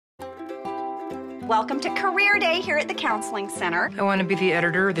Welcome to Career Day here at the Counseling Center. I want to be the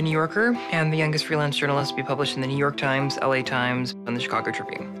editor of The New Yorker and the youngest freelance journalist to be published in The New York Times, LA Times, and the Chicago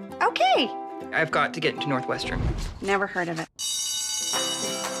Tribune. Okay. I've got to get into Northwestern. Never heard of it.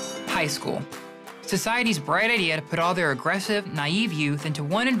 High school. Society's bright idea to put all their aggressive, naive youth into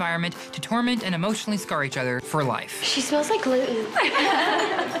one environment to torment and emotionally scar each other for life. She smells like gluten.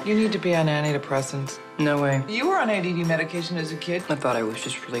 You need to be on antidepressants. No way. You were on ADD medication as a kid. I thought I was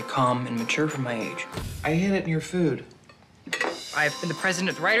just really calm and mature for my age. I hid it in your food. I've been the president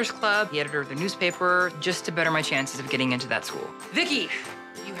of the Writers Club, the editor of the newspaper, just to better my chances of getting into that school. Vicky,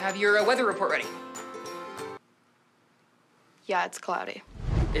 you have your weather report ready. Yeah, it's cloudy.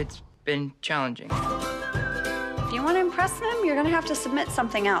 It's been challenging. If you want to impress them, you're going to have to submit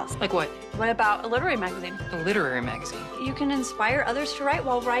something else. Like what? What about a literary magazine? A literary magazine. You can inspire others to write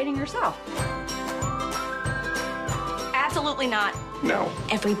while writing yourself. Absolutely not. No.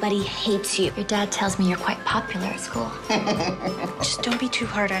 Everybody hates you. Your dad tells me you're quite popular at school. Just don't be too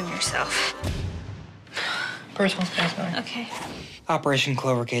hard on yourself. Personal space, man. Okay. Operation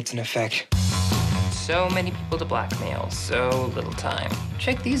Clovergate's in effect. So many people to blackmail, so little time.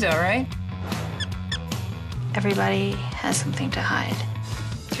 Check these out, right? Everybody has something to hide.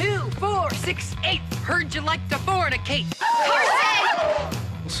 2, 4, 6, 8. Heard you like to fornicate.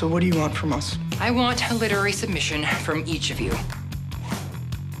 So what do you want from us? I want a literary submission from each of you.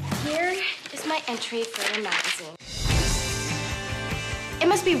 Here is my entry for your magazine. It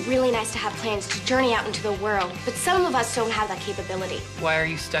must be really nice to have plans to journey out into the world, but some of us don't have that capability. Why are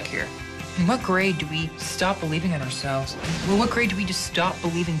you stuck here? In what grade do we stop believing in ourselves? Well, what grade do we just stop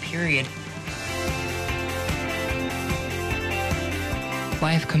believing, period?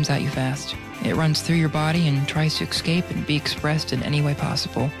 Life comes at you fast. It runs through your body and tries to escape and be expressed in any way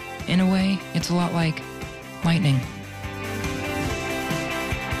possible. In a way, it's a lot like lightning.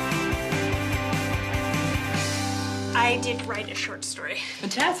 I did write a short story.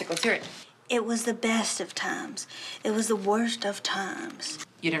 Fantastic, let's hear it. It was the best of times. It was the worst of times.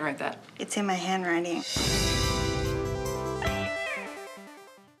 You didn't write that. It's in my handwriting.